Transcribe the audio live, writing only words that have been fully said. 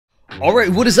Alright,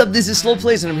 what is up? This is Slow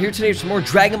Plays, and I'm here today with some more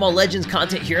Dragon Ball Legends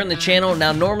content here on the channel.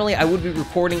 Now, normally I would be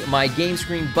recording my game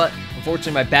screen, but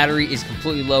unfortunately my battery is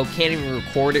completely low. Can't even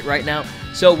record it right now.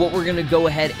 So what we're going to go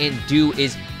ahead and do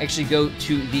is actually go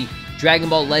to the Dragon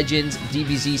Ball Legends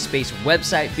DBZ Space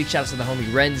website. Big shout out to the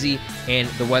homie Renzi and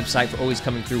the website for always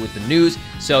coming through with the news.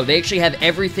 So they actually have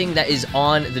everything that is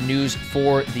on the news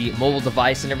for the mobile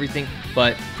device and everything,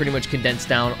 but pretty much condensed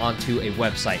down onto a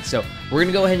website. So we're going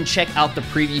to go ahead and check out the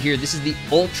preview here. This is the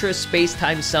Ultra Space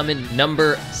Time Summon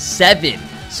number 7.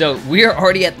 So we are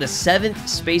already at the 7th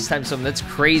space-time summon. That's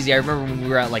crazy. I remember when we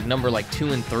were at number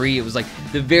 2 and 3. It was like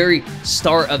the very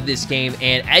start of this game.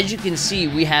 And as you can see,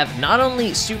 we have not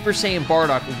only Super Saiyan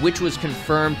Bardock, which was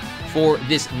confirmed for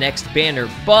this next banner,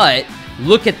 but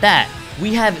look at that.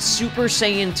 We have Super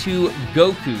Saiyan 2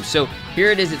 GOKU. So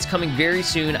here it is. It's coming very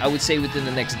soon. I would say within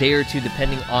the next day or two,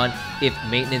 depending on if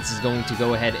maintenance is going to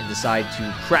go ahead and decide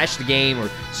to crash the game or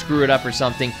screw it up or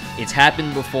something. It's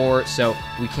happened before, so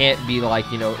we can't be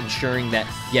ensuring that,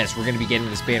 yes, we're going to be getting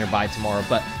this banner by tomorrow.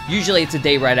 But usually it's a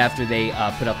day right after they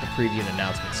put up the preview and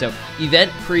announcement. So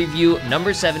event preview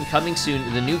number 7 coming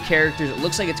soon. The new characters, it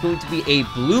looks like it's going to be a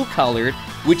blue-colored,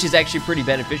 which is actually pretty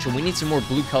beneficial. We need some more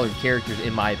blue-colored characters,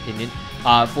 in my opinion.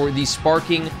 For the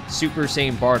sparking Super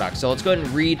Saiyan Bardock. So let's go ahead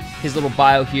and read his little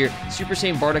bio here. Super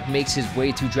Saiyan Bardock makes his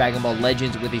way to Dragon Ball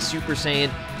Legends with a Super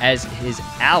Saiyan as his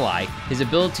ally. His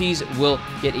abilities will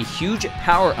get a huge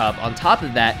power up. On top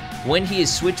of that, when he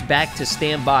is switched back to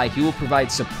standby, he will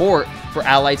provide support for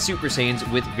allied Super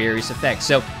Saiyans with various effects.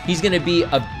 So he's going to be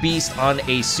a beast on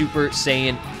a Super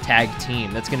Saiyan tag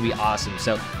team. That's going to be awesome.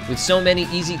 So with so many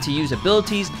easy to use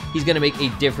abilities, he's going to make a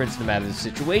difference no matter the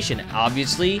situation.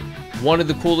 Obviously, one of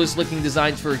the coolest looking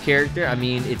designs for a character. I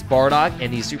mean, it's Bardock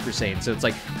and he's Super Saiyan. So it's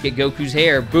like, get Goku's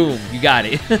hair, boom, you got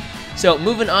it. So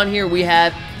moving on here, we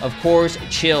have, of course,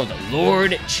 Chilled.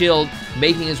 Lord Chilled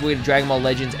making his way to Dragon Ball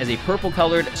Legends as a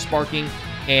purple-colored sparking,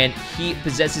 and he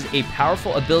possesses a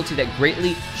powerful ability that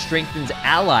greatly strengthens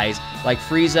allies like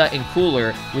Frieza and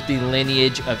Coora with the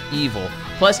Lineage of Evil.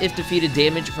 Plus, if defeated,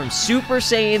 damage from Super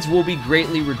Saiyans will be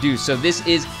greatly reduced. So this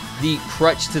is the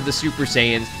crutch to the Super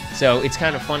Saiyans. So it's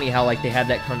kind of funny how they have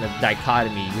that kind of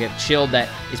dichotomy. We have Chilled that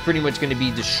is pretty much going to be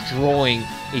destroying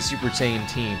a Super Saiyan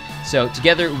team. So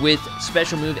together with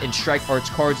Special Move and Strike Arts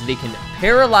cards, they can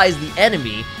paralyze the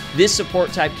enemy. This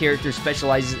support type character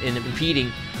specializes in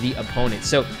impeding the opponent.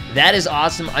 So that is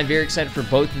awesome. I'm very excited for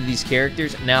both of these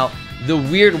characters. Now, the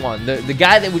weird one, the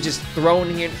guy that was just thrown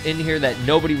in here that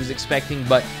nobody was expecting,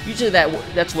 but usually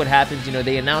that's what happens.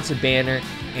 They announce a banner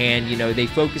and they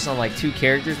focus on 2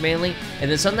 characters mainly,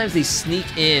 and then sometimes they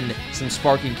sneak in some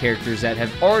sparking characters that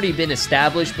have already been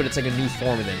established, but it's like a new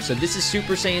form of them. So this is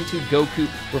Super Saiyan 2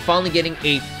 GOKU. We're finally getting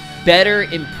a better,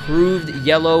 improved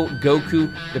yellow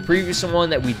Goku. The previous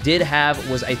one that we did have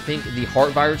was, I think, the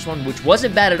Heart Virus one, which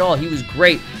wasn't bad at all. He was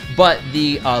great, but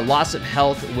the loss of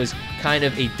health was kind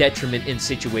of a detriment in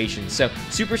situations. So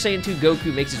Super Saiyan 2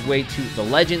 GOKU makes his way to the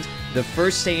Legends, the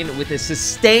first Saiyan with a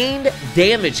sustained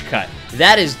damage cut.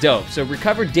 That is dope. So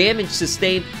recover damage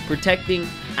sustained, protecting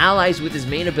allies with his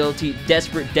main ability,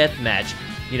 Desperate Deathmatch.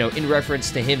 In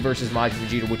reference to him versus Majin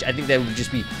Vegeta, which I think that would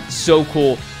just be so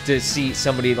cool to see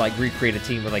somebody recreate a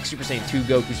team with Super Saiyan 2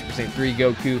 Goku, Super Saiyan 3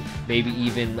 Goku, maybe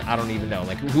even, I don't even know,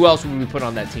 who else would we put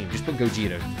on that team? Just put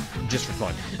Gogeta, just for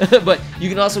fun. But you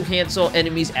can also cancel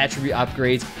enemies' attribute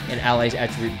upgrades and allies'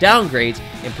 attribute downgrades,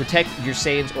 and protect your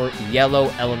Saiyans or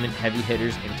yellow element heavy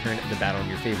hitters and turn the battle in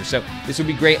your favor. So this would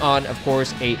be great on, of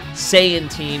course, a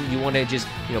Saiyan team. You want to just,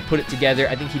 put it together.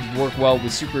 I think he'd work well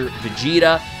with Super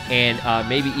Vegeta, and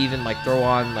maybe even throw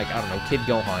on I don't know, Kid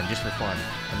Gohan just for fun.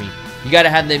 I mean, you got to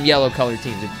have them yellow colored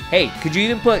teams. And, hey, could you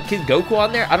even put Kid Goku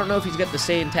on there? I don't know if he's got the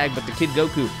Saiyan tag, but the Kid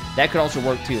Goku, that could also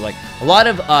work too. A lot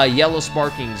of yellow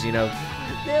sparkings,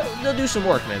 they'll do some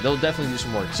work, man. They'll definitely do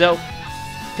some work. So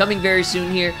coming very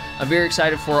soon here, I'm very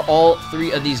excited for all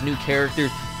 3 of these new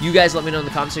characters. You guys let me know in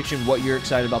the comment section what you're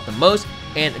excited about the most,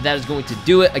 and that is going to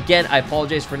do it. Again, I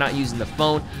apologize for not using the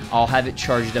phone. I'll have it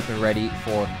charged up and ready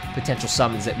for potential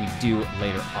summons that we do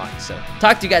later on. So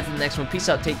talk to you guys in the next one. Peace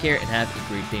out, take care, and have a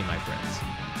great day, my friends.